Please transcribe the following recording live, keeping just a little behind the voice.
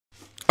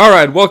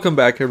Alright, welcome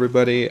back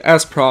everybody.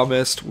 As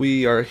promised,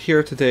 we are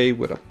here today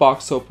with a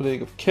box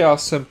opening of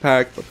Chaos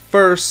Impact, but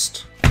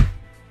first,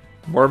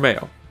 more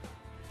mail.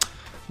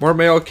 More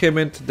mail came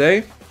in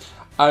today.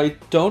 I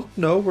don't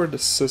know where the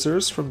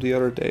scissors from the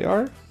other day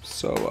are,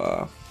 so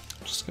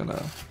I'm just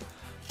gonna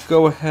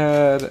go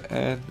ahead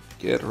and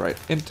get right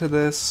into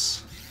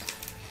this.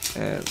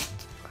 And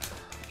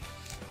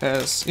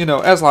as you know,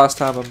 as last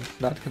time, I'm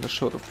not gonna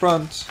show the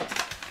front,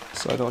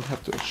 so I don't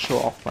have to show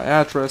off my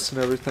address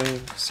and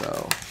everything,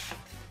 so...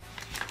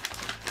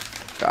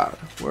 God,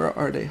 where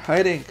are they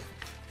hiding?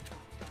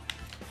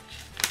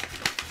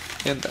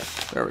 In there.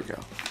 There we go.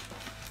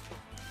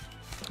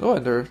 Oh,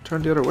 and they're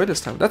turned the other way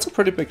this time. That's a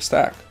pretty big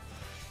stack.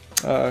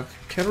 Can't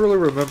really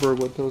remember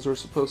what those are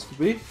supposed to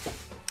be.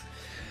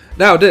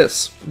 Now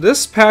this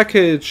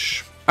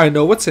package, I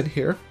know what's in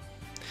here,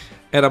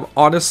 and I'm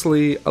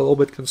honestly a little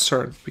bit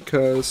concerned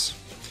because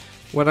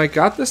when I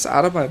got this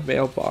out of my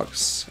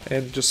mailbox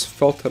and just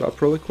felt it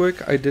up really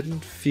quick, I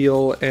didn't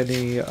feel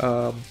any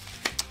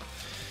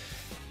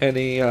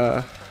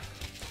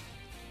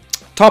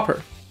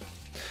topper.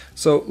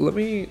 So let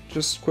me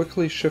just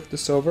quickly shift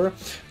this over.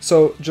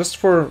 So just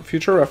for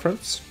future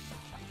reference,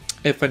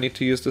 if I need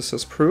to use this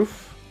as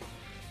proof,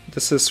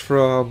 this is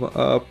from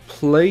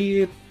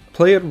Play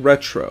It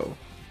Retro.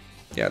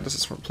 Yeah, this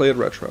is from Play It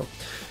Retro,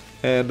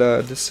 and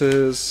this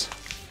is,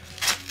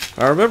 if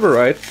I remember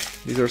right,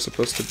 these are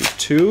supposed to be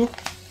 2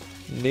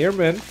 near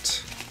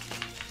mint.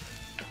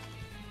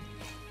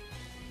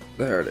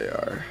 There they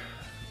are.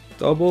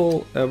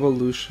 Double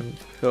evolution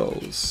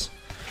pills.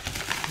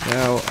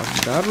 Now,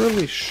 I'm not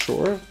really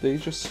sure if they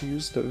just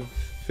used a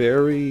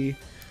very...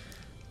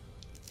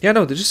 Yeah,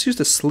 no, they just used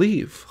a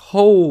sleeve.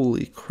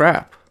 Holy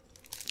crap.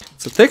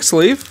 It's a thick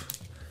sleeve.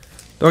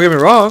 Don't get me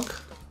wrong.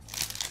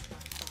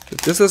 But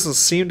this doesn't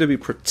seem to be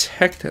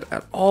protected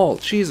at all.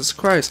 Jesus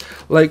Christ.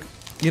 Like,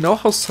 you know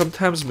how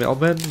sometimes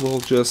mailmen will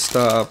just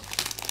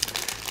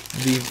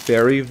be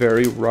very,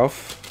 very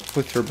rough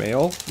with your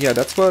mail? Yeah,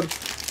 that's what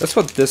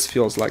this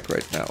feels like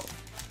right now.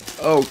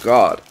 Oh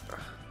god.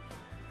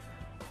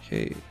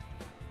 Okay.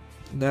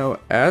 Now,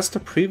 as the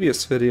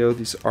previous video,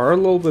 these are a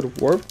little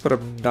bit warped, but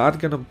I'm not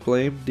gonna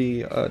blame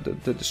the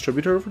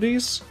distributor for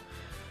these,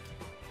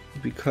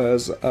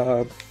 because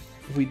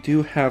we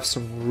do have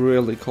some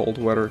really cold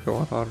weather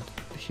going on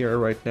here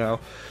right now,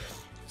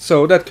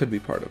 so that could be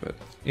part of it.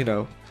 You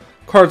know,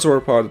 cards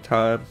warp all the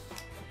time,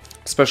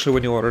 especially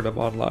when you order them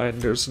online.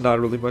 There's not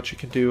really much you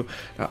can do.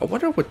 Now, I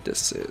wonder what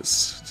this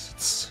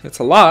is. It's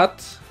a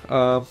lot.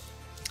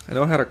 I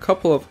know I had a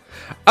couple of...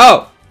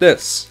 Oh!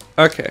 This!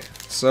 Okay,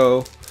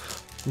 so...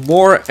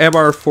 more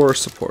MR4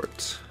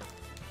 support.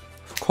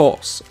 Of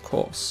course, of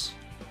course.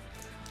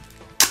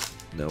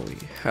 Now we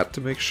had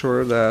to make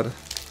sure that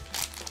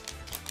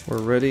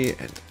we're ready,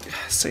 and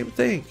same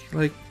thing,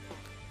 like...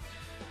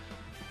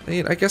 I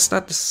mean, I guess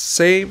not the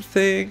same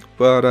thing,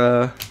 but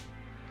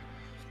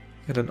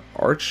and an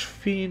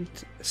Archfiend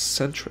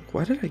Eccentric.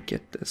 Why did I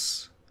get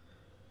this?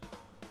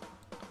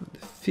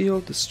 The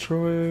Field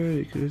Destroyer,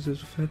 you can use it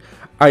to defend.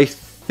 I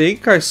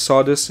think I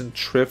saw this in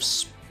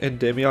Triff's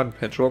Endymion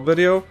Pendulum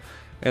video,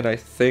 and I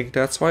think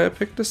that's why I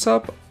picked this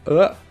up.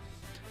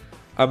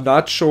 I'm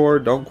not sure,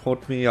 don't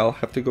quote me, I'll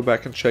have to go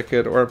back and check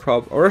it, or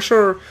I'm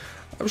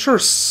sure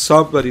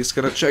somebody's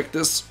gonna check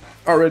this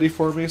already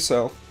for me,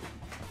 so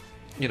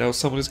you know,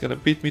 somebody's gonna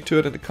beat me to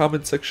it in the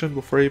comment section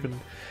before I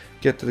even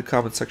get to the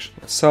comment section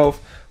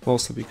myself,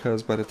 mostly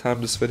because by the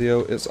time this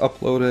video is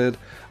uploaded,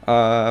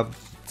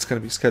 it's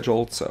gonna be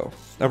scheduled. So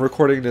I'm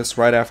recording this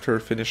right after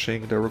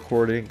finishing the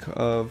recording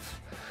of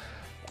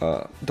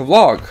the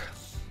vlog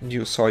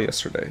you saw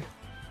yesterday,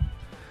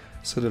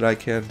 so that I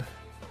can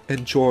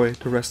enjoy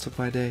the rest of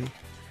my day.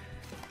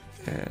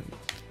 And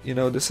you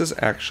know, this is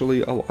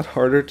actually a lot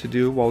harder to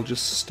do while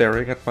just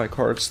staring at my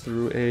cards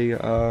through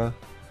a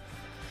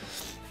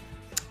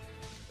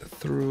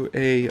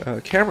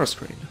camera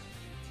screen.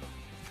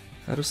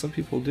 How do some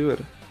people do it?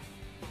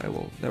 I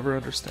will never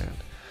understand.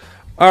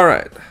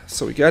 Alright,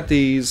 so we got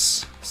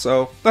these.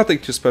 So, nothing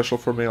too special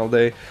for mail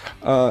day.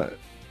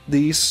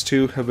 These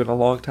two have been a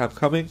long time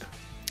coming.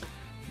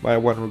 My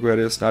one regret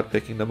is not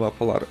picking them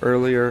up a lot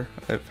earlier.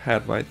 I've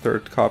had my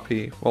third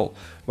copy, well,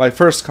 my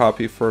first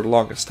copy for the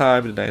longest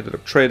time, and I ended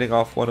up trading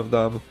off one of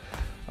them.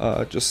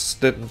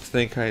 Just didn't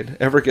think I'd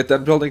ever get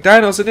done building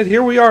dinos, and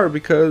here we are,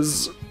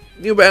 because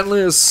new ban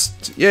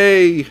list!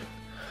 Yay!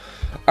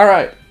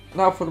 Alright,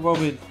 now for the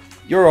moment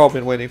you're all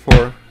been waiting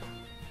for.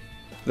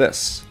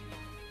 This.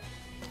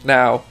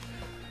 Now,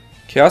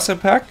 Chaos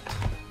Impact,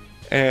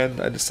 and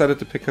I decided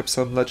to pick up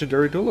some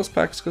Legendary Duelist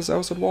packs because I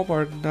was at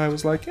Walmart and I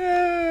was like,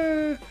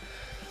 I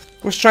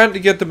was trying to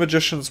get the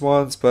Magician's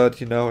ones,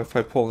 but you know, if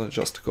I pull in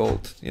just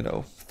gold, you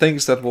know,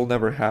 things that will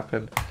never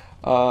happen.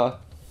 But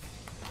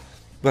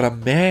a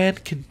man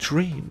can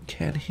dream,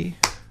 can he?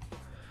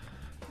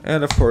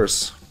 And of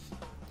course,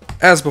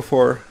 as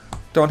before,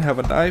 don't have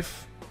a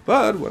knife,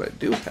 but what I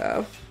do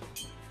have,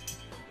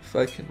 if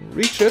I can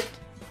reach it,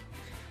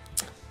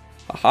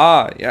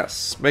 aha,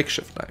 yes,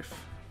 makeshift knife.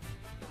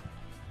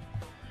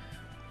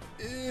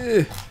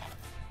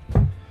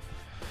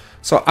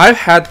 So I've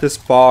had this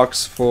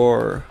box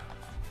for,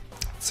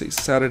 let's see,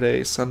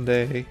 Saturday,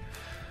 Sunday,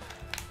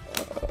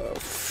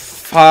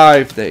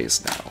 5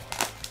 days now.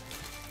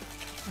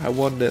 I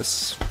won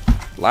this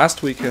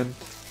last weekend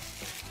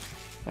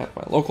at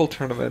my local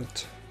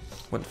tournament.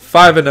 Went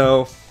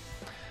 5-0.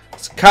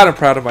 Was kind of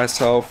proud of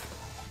myself.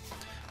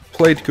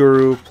 Played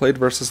Guru, played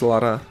versus a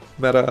lot of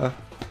meta,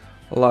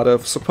 a lot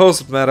of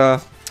supposed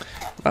meta.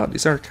 Wow,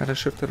 these are kind of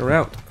shifted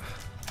around.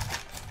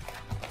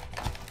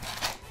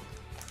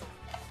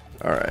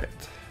 Alright.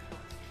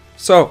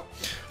 So,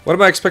 what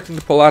am I expecting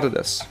to pull out of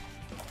this?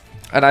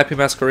 An IP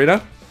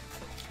Masquerada,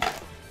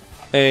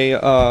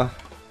 a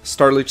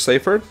Starling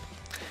Rares,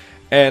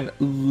 and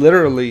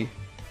literally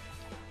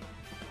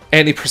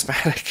any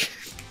prismatic.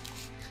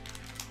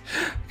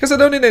 Because I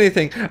don't need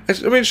anything. I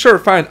mean, sure,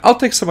 fine, I'll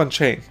take some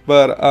Unchained,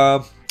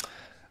 but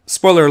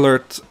spoiler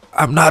alert,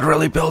 I'm not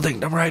really building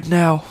them right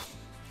now.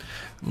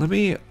 Let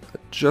me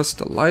adjust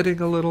the lighting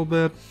a little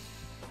bit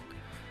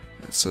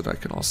so that I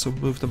can also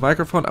move the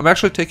microphone. I'm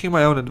actually taking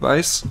my own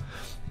advice.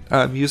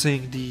 I'm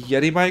using the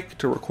Yeti mic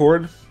to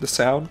record the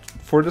sound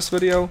for this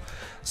video,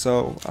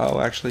 so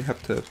I'll actually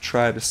have to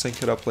try to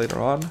sync it up later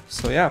on.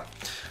 So yeah,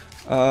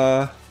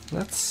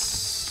 let's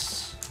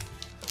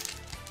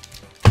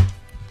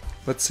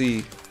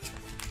see.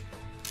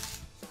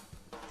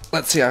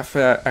 Let's see if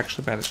I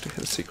actually managed to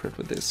hit a secret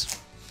with this.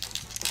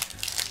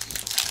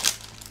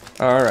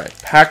 Alright,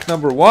 pack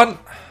number 1.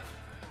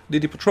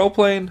 DD Patrol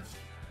Plane.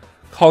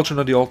 Cauldron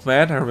of the Old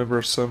Man. I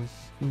remember some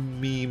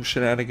meme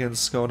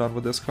shenanigans going on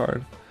with this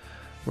card.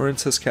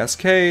 Marince's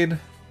Cascade.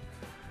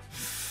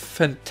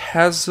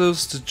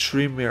 Phantazos the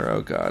Dream Mirror.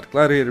 Oh god.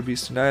 Gladiator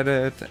Beast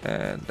United.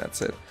 And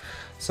that's it.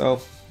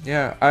 So,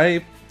 yeah,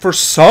 I, for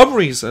some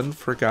reason,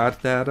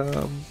 forgot that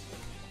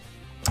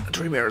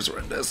Dream Mirrors were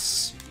in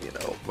this. You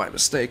know, my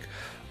mistake.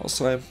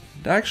 Also, I'm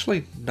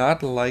actually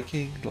not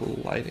liking the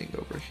lighting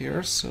over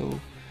here, so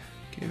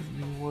give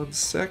me 1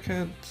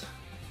 second.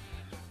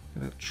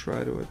 I'm gonna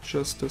try to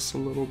adjust this a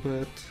little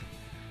bit.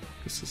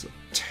 This is a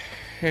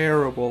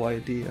terrible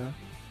idea.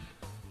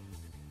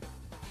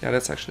 Yeah,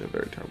 that's actually a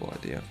very terrible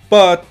idea.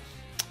 But,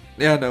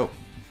 yeah, no.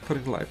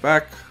 Putting the light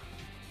back.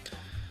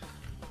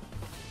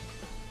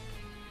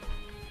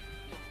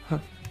 Huh.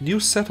 New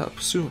setup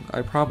soon,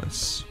 I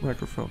promise.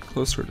 Microphone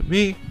closer to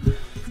me.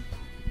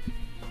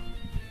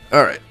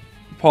 Alright.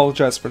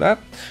 Apologize for that.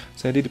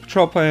 So I need a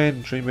Patrol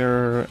Plane, Dream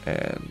Mirror,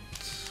 and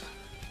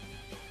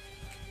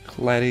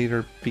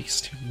Gladiator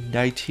Beast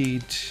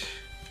United.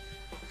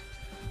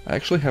 I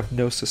actually have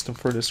no system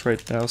for this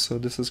right now, so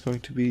this is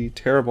going to be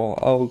terrible.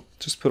 I'll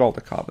just put all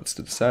the comments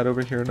to the side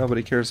over here.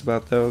 Nobody cares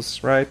about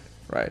those, right?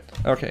 Right.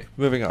 Okay,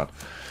 moving on.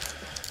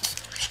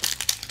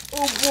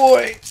 Oh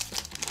boy!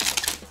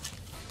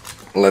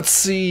 Let's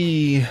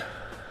see.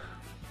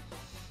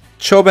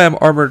 Chobam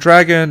Armored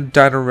Dragon,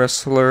 Dino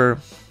Wrestler,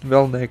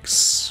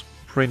 Velnix,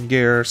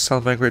 Ringear,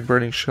 Salamangreat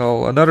Burning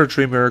Shell, another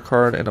Dream Mirror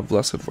card, and a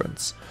Blessed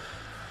Winds.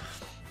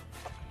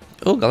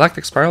 Oh,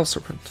 Galactic Spiral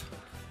Serpent.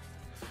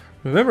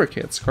 Remember,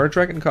 kids, Card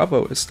Dragon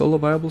combo is still a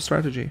viable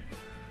strategy.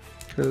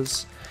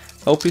 Because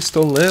LP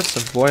still lives,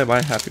 and boy am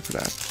I happy for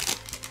that.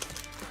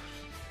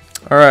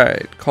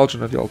 Alright,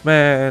 Cauldron of the Old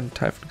Man,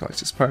 Typhon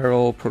Galaxy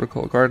Spiral,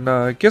 Protocol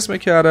Gardena,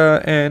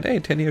 Gizmikiata, and hey,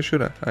 Tenia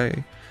Shuna.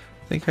 I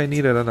think I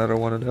needed another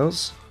one of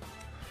those.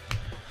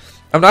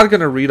 I'm not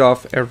going to read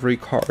off every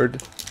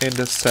card in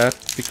this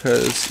set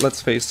because,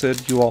 let's face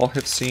it, you all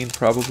have seen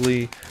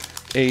probably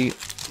a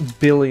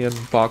billion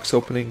box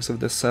openings of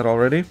this set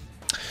already.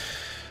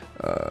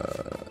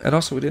 And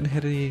also, we didn't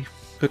hit any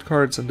good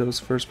cards in those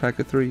first pack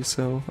of 3,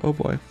 so oh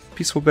boy.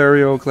 Peaceful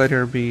Burial,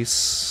 Gladiator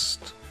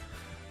Beast,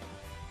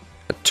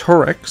 a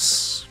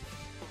Torex.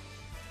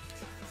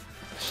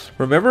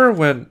 Remember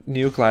when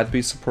new Glad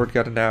Beast support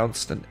got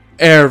announced and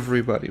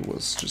everybody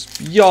was just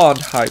beyond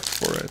hyped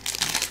for it?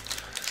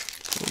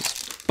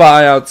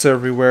 Buyouts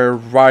everywhere,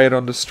 riot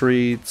on the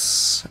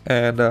streets,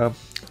 and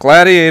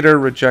Gladiator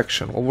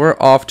rejection. Well, we're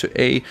off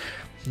to a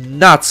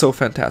not so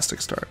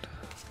fantastic start.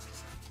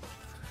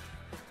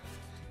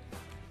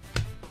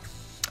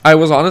 I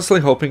was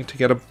honestly hoping to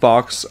get a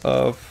box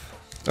of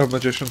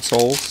Magician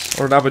Souls,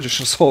 or not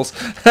Magician Souls,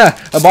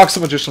 a box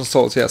of Magician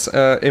Souls, yes,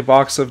 a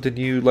box of the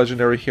new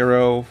Legendary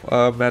Hero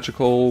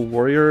Magical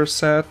Warrior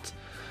set,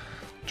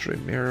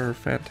 Dream Mirror,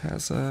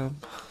 Phantasm.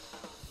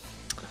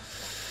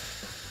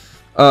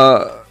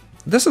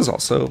 This is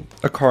also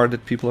a card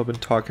that people have been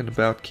talking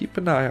about. Keep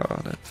an eye out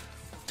on it.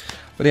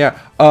 But yeah,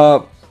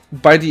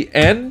 by the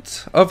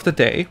end of the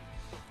day,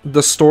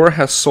 the store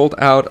has sold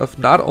out of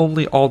not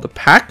only all the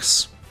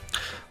packs,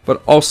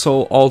 but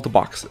also all the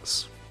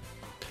boxes.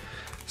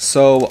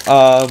 So,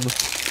 and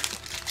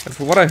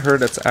from what I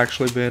heard, it's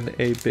actually been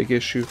a big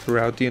issue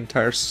throughout the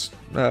entire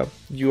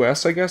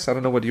US, I guess. I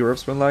don't know what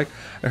Europe's been like.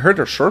 I heard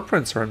their short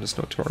prints aren't as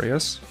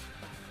notorious.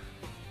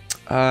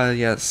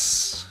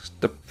 Yes.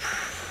 The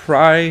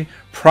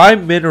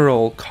Prime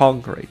Mineral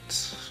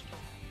Congrate.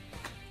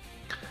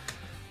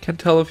 Can't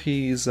tell if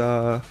he's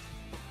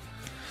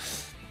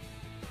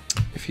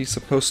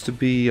supposed to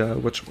be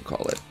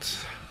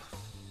whatchamacallit,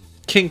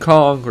 King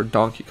Kong or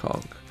Donkey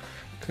Kong.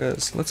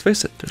 Because, let's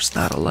face it, there's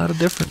not a lot of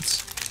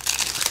difference.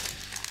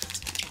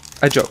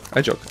 I joke. I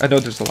know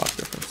there's a lot of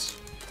difference.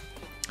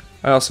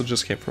 I also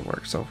just came from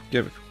work, so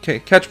okay,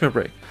 catch me a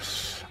break.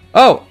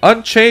 Oh,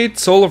 Unchained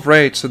Soul of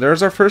Rage. So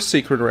there's our first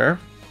secret rare.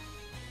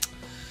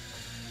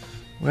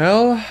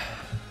 Well,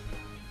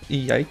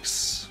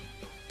 yikes.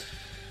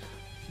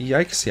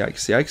 Yikes.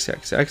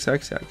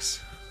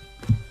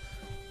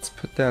 Let's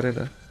put that in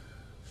a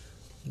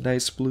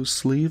nice blue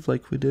sleeve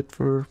like we did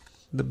for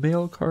the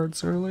mail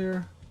cards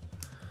earlier.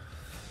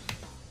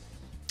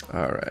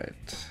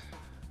 Alright.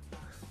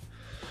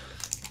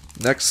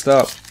 Next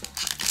up.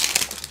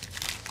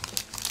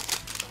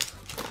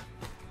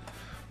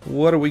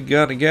 What are we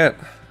gonna get?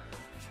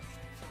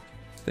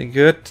 Think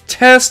good?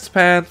 Test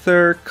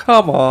Panther,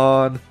 come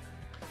on.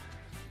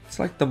 It's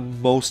like the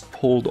most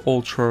pulled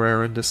ultra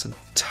rare in this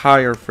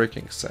entire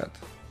freaking set.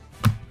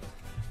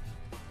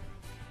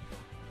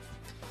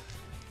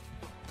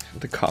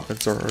 The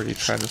comments are already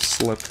trying to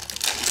slip.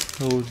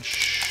 Oh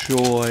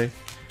joy.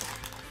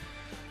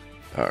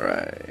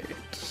 Alright.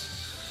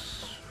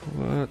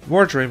 What?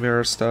 More Dream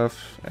Mirror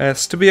stuff.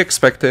 As to be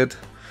expected. I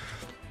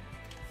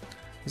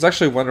was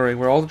actually wondering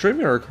where all the Dream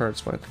Mirror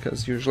cards went,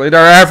 because usually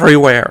they're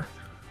everywhere.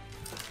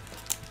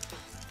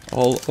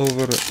 All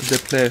over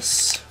the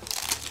place.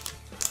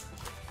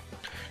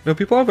 You know,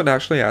 people have been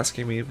actually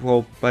asking me,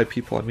 well, by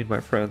people I mean my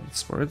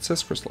friends,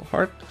 Maurincius, Crystal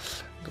Heart,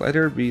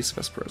 Glider, Beast,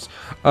 Vespers.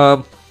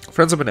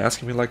 Friends have been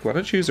asking me, like, why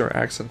don't you use your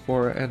accent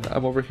more? And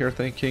I'm over here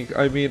thinking,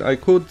 I mean, I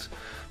could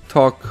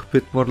talk a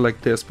bit more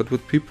like this, but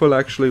would people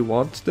actually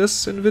want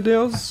this in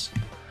videos?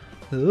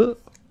 Do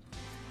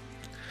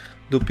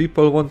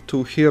people want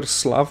to hear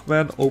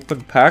Slavman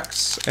open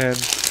packs and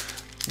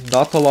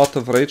not a lot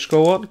of rage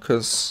go on?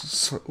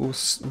 Because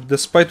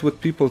despite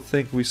what people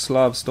think, we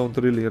Slavs don't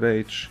really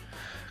rage.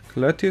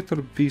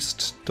 Gladiator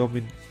Beast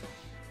Dominatus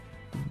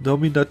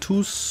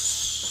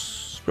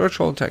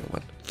Spiritual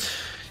Entanglement.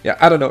 Yeah,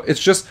 I don't know.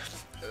 It's just,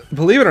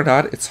 believe it or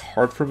not, it's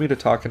hard for me to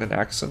talk in an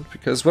accent,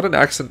 because what an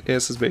accent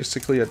is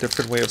basically a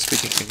different way of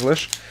speaking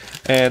English.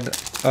 And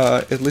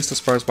at least as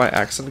far as my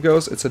accent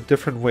goes, it's a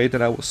different way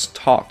than I was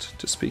taught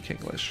to speak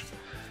English.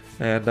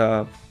 And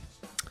I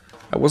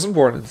wasn't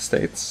born in the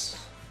States,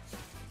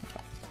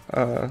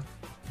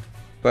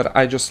 but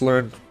I just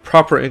learned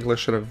proper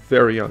English at a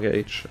very young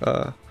age.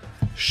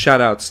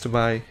 Shoutouts to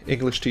my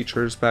English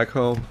teachers back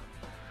home.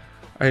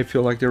 I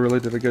feel like they really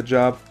did a good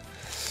job.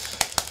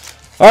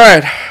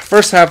 Alright,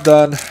 first half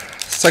done.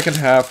 Second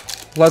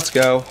half, let's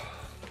go.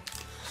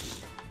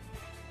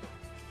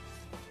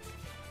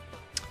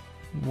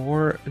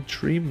 More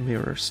Dream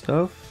Mirror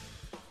stuff.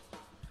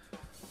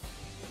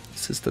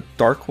 This is the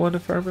dark one,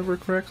 if I remember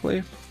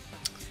correctly.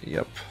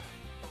 Yep.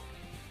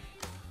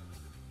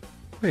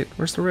 Wait,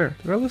 where's the rare?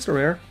 Did I list a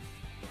rare?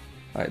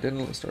 I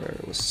didn't list a rare.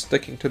 It was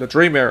sticking to the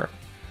Dream Mirror.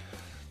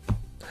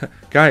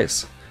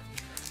 Guys,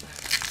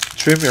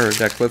 Dream Mirror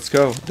deck, let's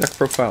go. Deck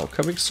profile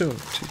coming soon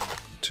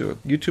to a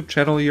YouTube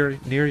channel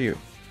near you.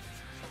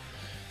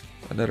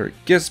 Another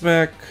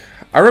Gizmek.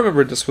 I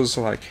remember this was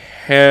like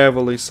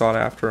heavily sought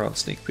after on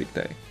Sneak Peek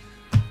Day.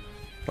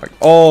 Like,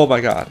 oh my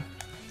god.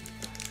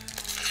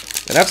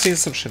 And I've seen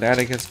some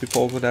shenanigans be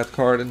pulled with that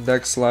card in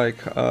decks like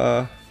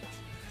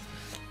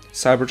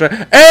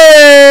Cyberdragon.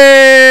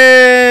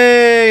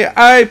 Hey!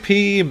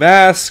 IP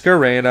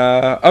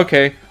Masquerena.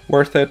 Okay,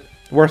 worth it.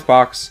 Worth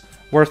box.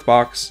 Worth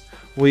box.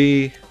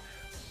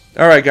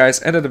 Alright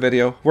guys, end of the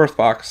video. Worth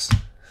box.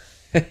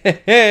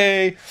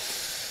 Hey!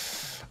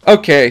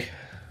 Okay.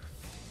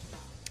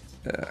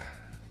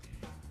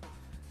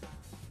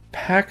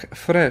 Pack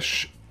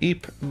Fresh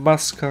IP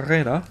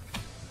Masquerena.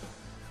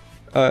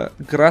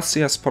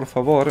 Gracias por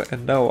favor.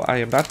 And no, I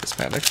am not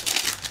Hispanic.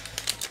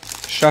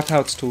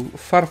 Shoutouts to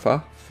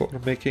Farfa for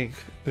making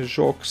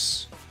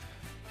jokes.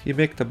 He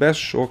make the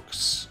best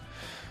jokes.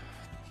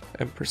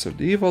 Empress of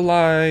the Evil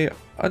Eye,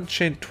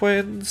 Unchained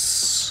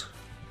Twins.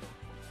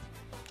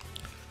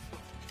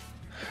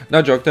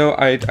 No joke though,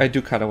 I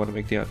do kind of want to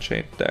make the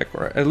Unchained deck,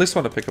 or at least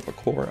want to pick up a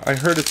core. I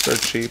heard it's dirt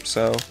cheap,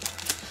 so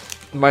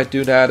might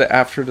do that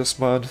after this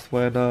month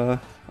when I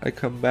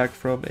come back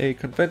from a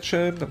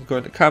convention. I'm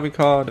going to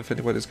Comic-Con. If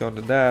anybody's going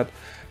to that,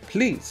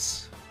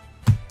 please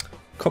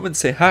come and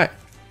say hi.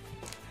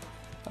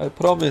 I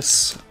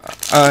promise.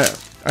 I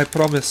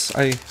promise.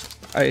 I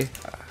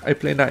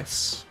play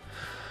nice.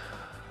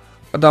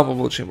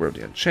 Abominable Chamber of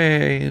the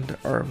Unchained,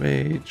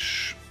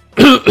 Armage.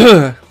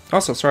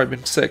 Also, sorry, I've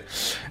been sick.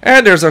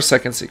 And there's our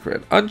second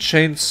secret,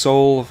 Unchained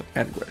Soul of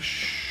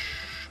Anguish.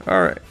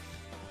 Alright.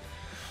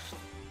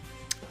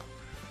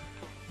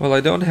 Well,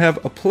 I don't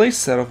have a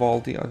playset of all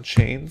the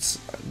Unchains.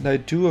 I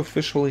do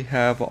officially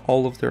have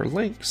all of their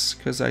links,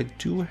 because I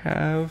do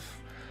have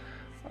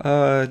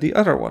the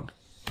other one.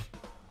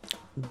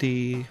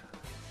 The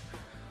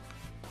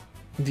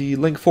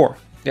Link 4.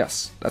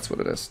 Yes, that's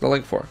what it is. The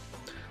Link 4.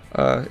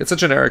 It's a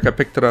generic. I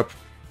picked it up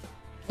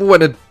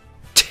when it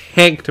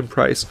tanked in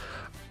price.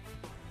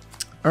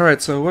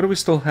 Alright, so what do we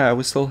still have?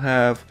 We still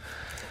have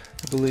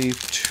I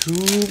believe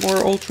 2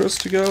 more ultras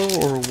to go,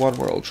 or 1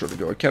 more ultra to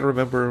go. I can't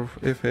remember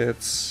if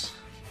it's...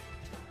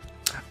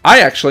 I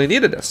actually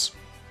needed this.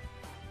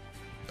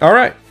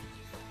 Alright.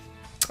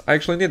 I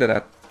actually needed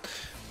that.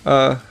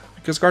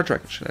 Because Guard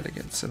Dragon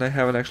shenanigans, and I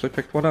haven't actually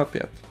picked one up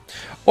yet.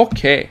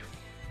 Okay.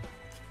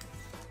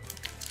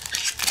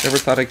 Never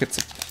thought I'd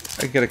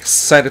get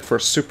excited for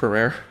a super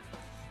rare.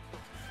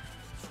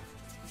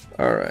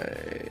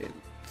 Alright.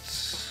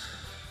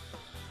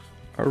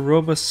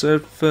 Aroma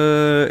Surf,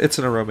 it's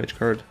an Aromage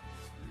card.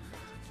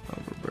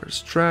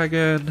 Overburst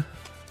Dragon.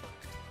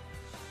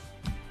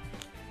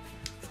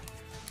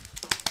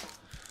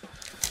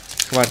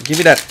 Come on, give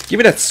me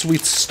that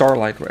sweet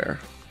Starlight Rare.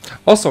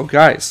 Also,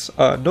 guys,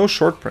 no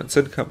short prints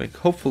incoming.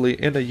 Hopefully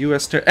in a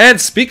US tier. And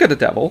speak of the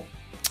devil,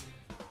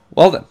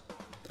 well then,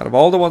 out of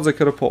all the ones I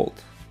could have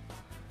pulled,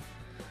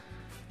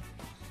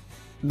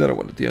 another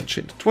one of the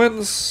Unchained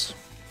Twins.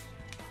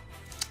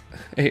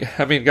 Hey,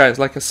 I mean, guys,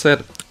 like I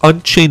said,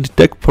 Unchained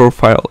deck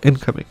profile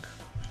incoming.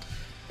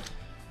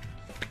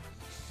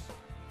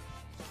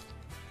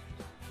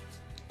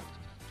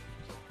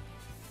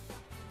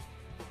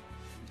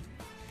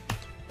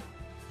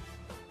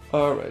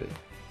 Alrighty.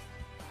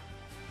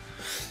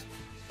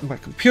 My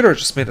computer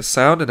just made a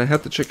sound and I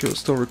had to check it was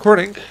still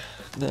recording.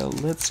 Now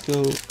let's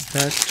go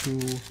back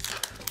to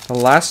the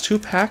last 2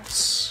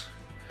 packs.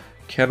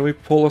 Can we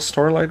pull a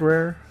Starlight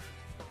Rare?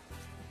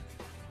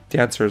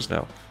 The answer is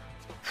no.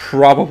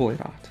 Probably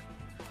not.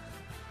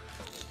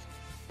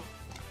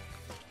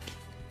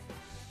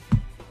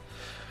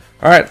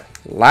 Alright,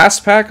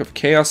 last pack of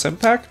Chaos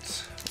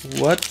Impact.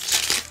 What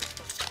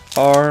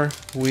are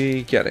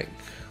we getting?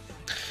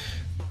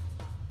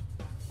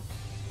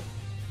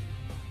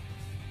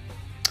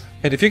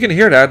 And if you can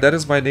hear that, that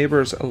is my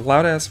neighbor's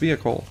loud-ass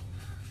vehicle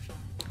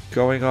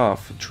going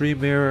off.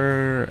 Dream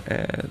Mirror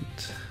and...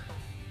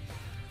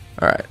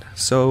 Alright,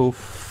 so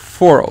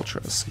 4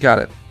 Ultras. Got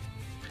it.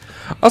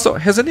 Also,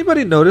 has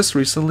anybody noticed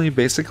recently,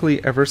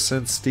 basically ever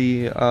since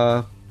the,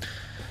 I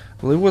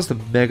believe it was the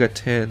Mega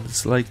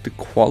Tins, like the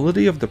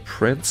quality of the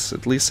prints,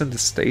 at least in the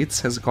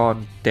States, has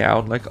gone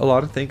down. Like a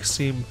lot of things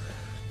seem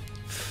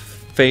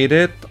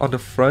faded on the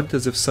front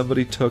as if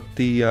somebody took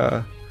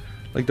the,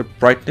 like the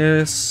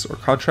brightness or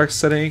contrast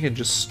setting and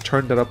just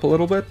turned it up a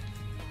little bit.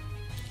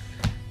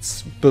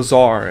 It's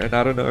bizarre, and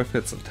I don't know if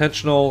it's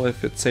intentional,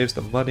 if it saves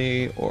them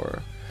money,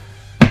 or...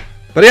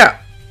 But yeah,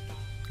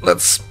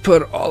 let's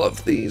put all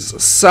of these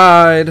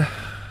aside.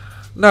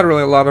 Not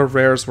really a lot of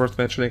rares worth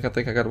mentioning. I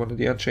think I got one of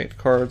the Unchained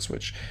cards,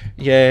 which,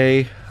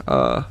 yay.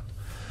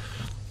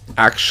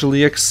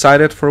 Actually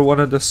excited for one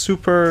of the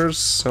supers,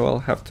 so I'll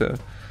have to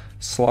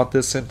slot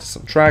this into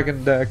some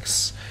dragon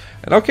decks.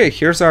 And okay,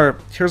 here's our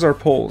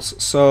polls.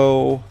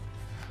 So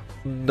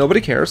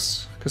nobody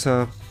cares because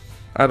I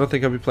don't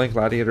think I'll be playing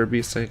Gladiator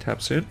Beast anytime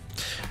soon.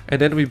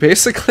 And then we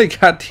basically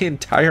got the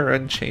entire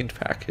Unchained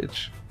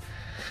package.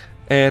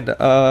 And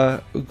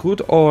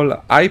good old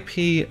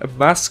IP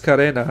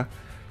Mascarena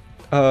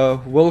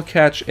will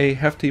catch a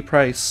hefty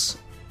price.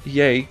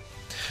 Yay.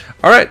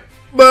 Alright,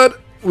 but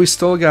we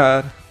still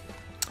got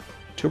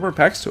 2 more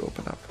packs to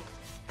open up.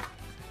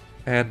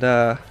 And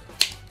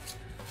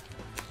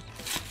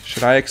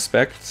should I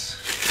expect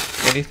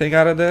anything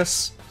out of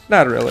this?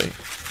 Not really.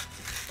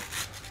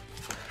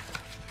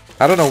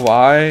 I don't know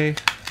why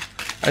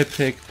I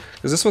picked,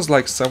 because this was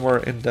like somewhere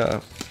in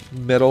the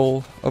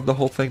middle of the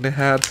whole thing they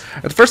had.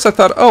 At first I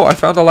thought, oh, I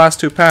found the last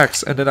 2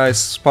 packs, and then I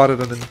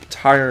spotted an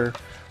entire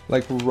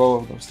like row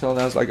of them still, and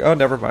I was like, oh,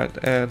 never mind.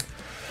 And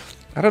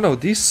I don't know,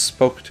 these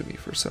spoke to me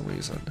for some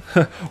reason.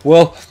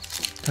 Well,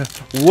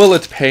 will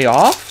it pay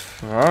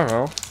off? I don't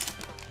know.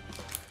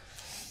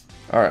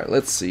 Alright,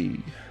 let's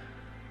see.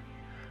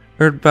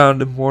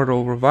 Earthbound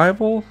Immortal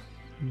Revival,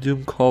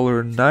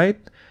 Doomcaller Knight,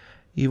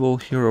 Evil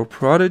Hero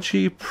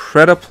Prodigy,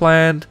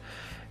 Predaplant,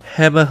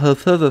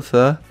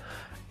 Hemahathatha,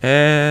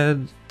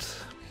 and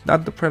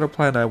not the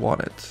Predaplant I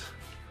wanted.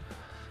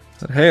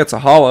 But hey, it's a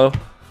holo.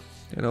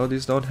 You know,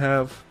 these don't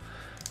have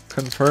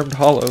confirmed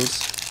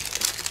holos.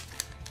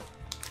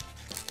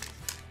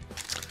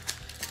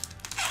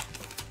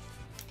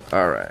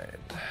 Alright.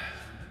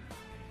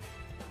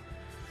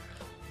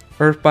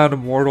 Earthbound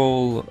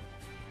Immortal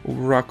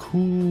Raku,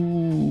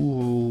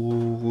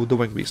 the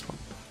Wing Beast one.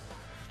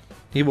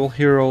 Evil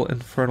Hero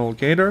Infernal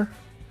Gator.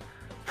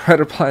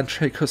 Predaplant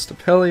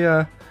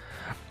Trachostopelia.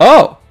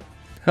 Oh!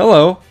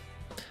 Hello.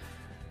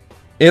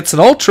 It's an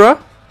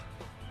Ultra.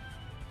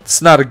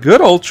 It's not a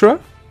good Ultra.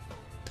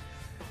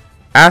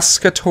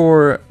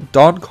 Ascator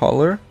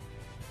Dawncaller.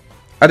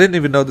 I didn't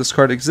even know this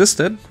card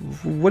existed.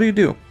 What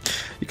do?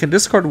 You can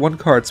discard 1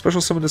 card,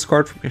 special summon this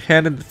card from your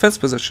hand in defense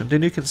position.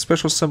 Then you can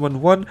special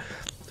summon 1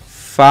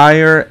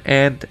 Fire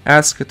and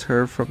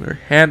Ascator from your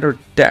hand or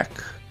deck.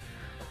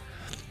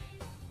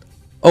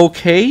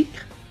 Okay. You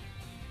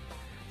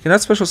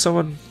cannot special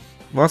summon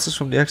monsters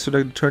from the extra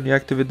deck to turn you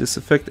activate this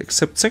effect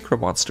except Synchro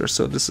monsters.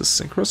 So this is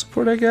Synchro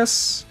support, I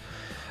guess.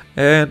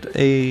 And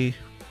a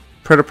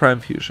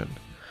Predaprime Fusion.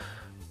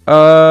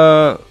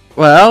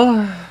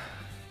 Well,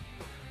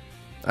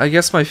 I I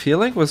guess my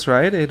feeling was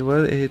right. It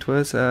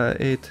was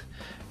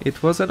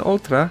an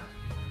ultra.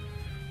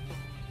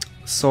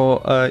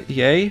 So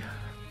yay.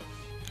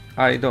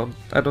 I don't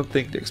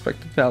think the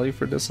expected value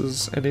for this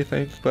is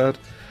anything, but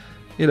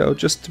you know,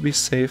 just to be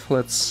safe,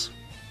 let's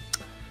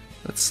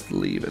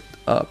leave it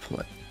up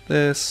like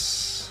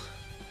this,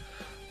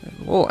 and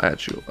we'll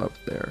add you up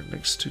there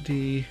next to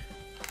the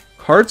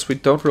cards we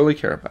don't really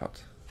care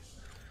about.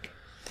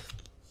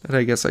 And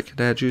I guess I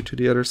can add you to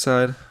the other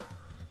side.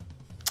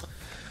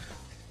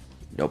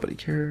 Nobody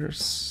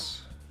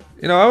cares.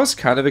 You know, I was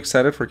kind of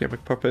excited for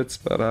Gimmick Puppets,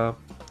 but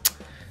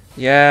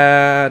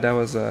yeah, that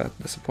was a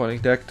disappointing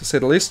deck to say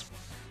the least.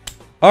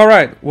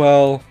 Alright,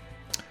 well,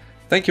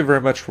 thank you very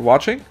much for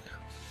watching.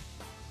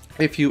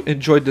 If you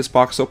enjoyed this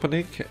box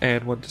opening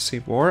and want to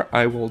see more,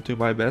 I will do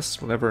my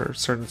best whenever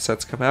certain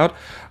sets come out.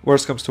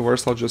 Worst comes to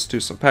worst, I'll just do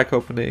some pack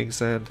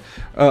openings and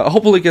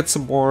hopefully get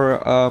some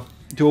more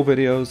dual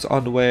videos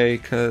on the way.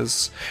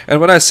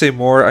 And when I say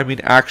more, I mean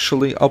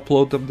actually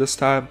upload them this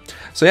time.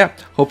 So yeah,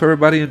 hope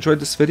everybody enjoyed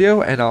this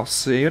video, and I'll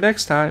see you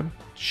next time.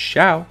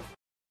 Ciao!